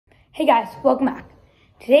Hey guys, welcome back.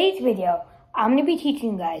 Today's video, I'm going to be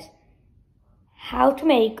teaching you guys how to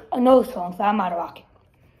make a nose cone for our model rocket.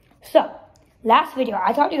 So, last video,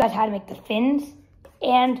 I taught you guys how to make the fins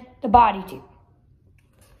and the body too.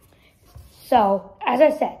 So, as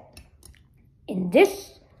I said, in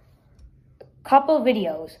this couple of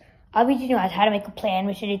videos, I'll be teaching you guys how to make a plan,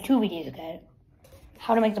 which I did 2 videos ago.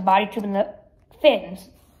 How to make the body tube and the fins,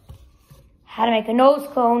 how to make a nose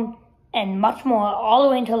cone, and much more, all the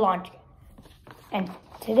way into launching. And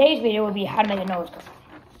today's video will be how to make a nose cone.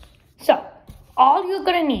 So, all you're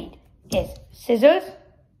gonna need is scissors,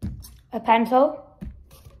 a pencil,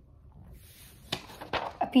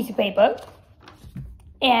 a piece of paper,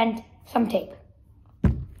 and some tape.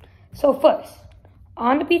 So first,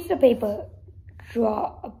 on the piece of paper,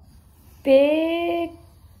 draw a big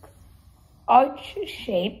arch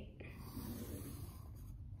shape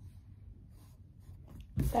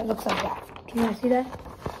that looks like that. Can you guys see that?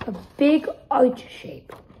 A big arch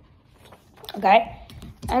shape. Okay?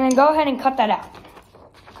 And then go ahead and cut that out.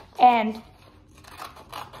 And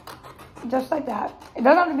just like that. It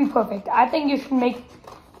doesn't have to be perfect. I think you should make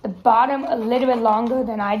the bottom a little bit longer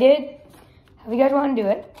than I did. If you guys want to do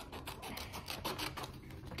it.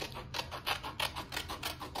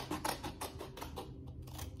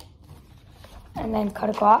 And then cut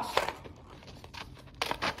across.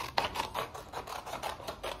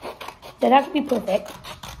 That has to be perfect.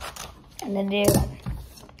 And then there you go.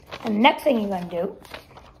 And the next thing you're going to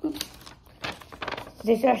do,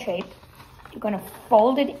 this is our shape. You're going to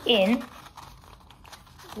fold it in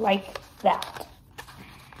like that.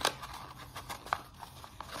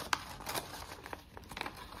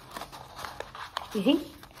 You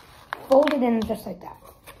see? Fold it in just like that.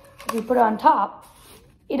 If you put it on top,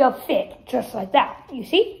 it'll fit just like that. You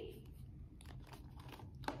see?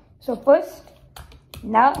 So first,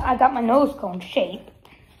 now I got my nose cone shape.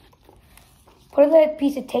 Put a little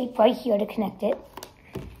piece of tape right here to connect it.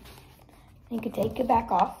 You can take it back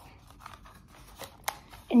off.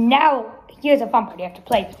 And now, here's a fun part. You have to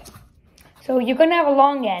play with it. So you're going to have a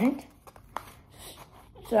long end.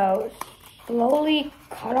 So slowly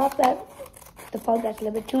cut off the part that's a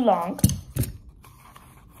little bit too long.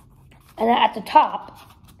 And then at the top,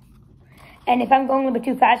 and if I'm going a little bit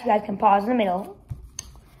too fast, you guys can pause in the middle.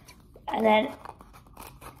 And then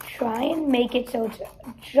try and make it so it's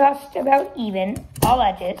just about even, all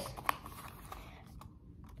edges.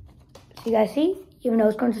 So you guys see? Your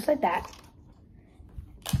nose cones just like that.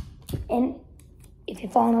 And if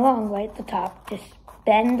you're following along right at the top, just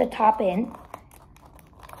bend the top in.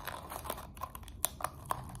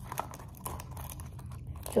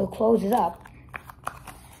 So it closes up.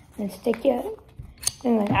 And stick your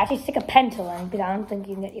finger in. Actually stick a pencil in, because I don't think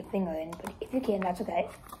you can get your finger in. But if you can, that's okay.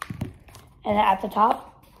 And then at the top,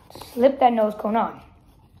 slip that nose cone on.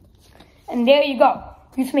 And there you go.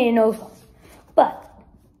 You just made a nose cone. But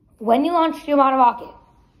when you launch your model rocket,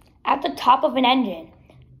 at the top of an engine,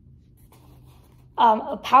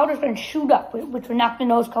 a powder's going to shoot up, which will knock the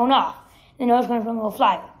nose cone off. The nose cone will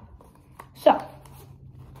fly. So,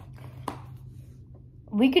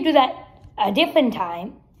 we could do that a different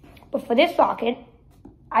time. But for this rocket,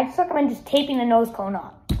 I just recommend just taping the nose cone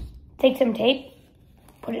on. Take some tape,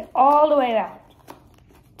 put it all the way around.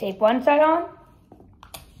 Tape one side on,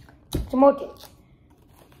 some more tape.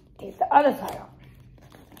 Tape the other side on.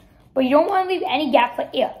 But you don't want to leave any gap for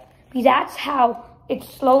air, because that's how it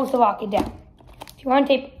slows the rocket down. If you want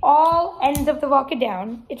to tape all ends of the rocket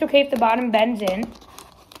down, it's okay if the bottom bends in.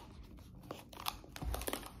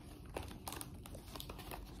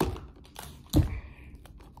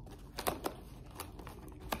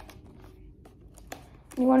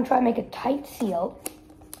 You want to try and make a tight seal.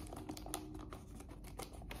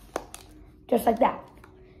 Just like that.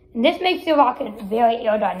 And this makes the rocket very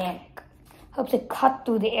aerodynamic. Helps it cut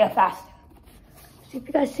through the air faster. See if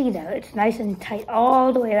you guys see that. It's nice and tight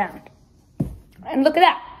all the way around. And look at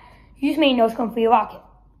that. You just made a nose cone for your rocket.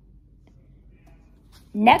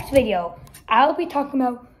 Next video, I'll be talking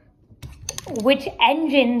about which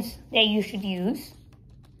engines that you should use.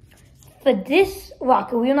 For this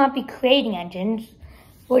rocket, we will not be creating engines.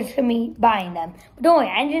 We're just going to be buying them. But don't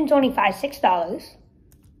worry, engines only $5, $6.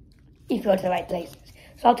 If you go to the right places.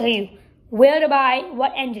 So I'll tell you where to buy,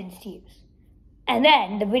 what engines to use. And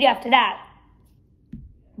then, the video after that,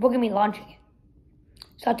 we're going to be launching it.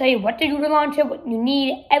 So I'll tell you what to do to launch it, what you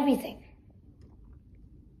need, everything.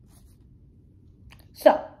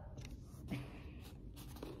 So,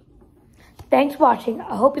 thanks for watching.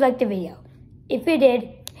 I hope you liked the video. If you did,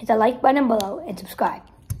 hit the like button below and subscribe.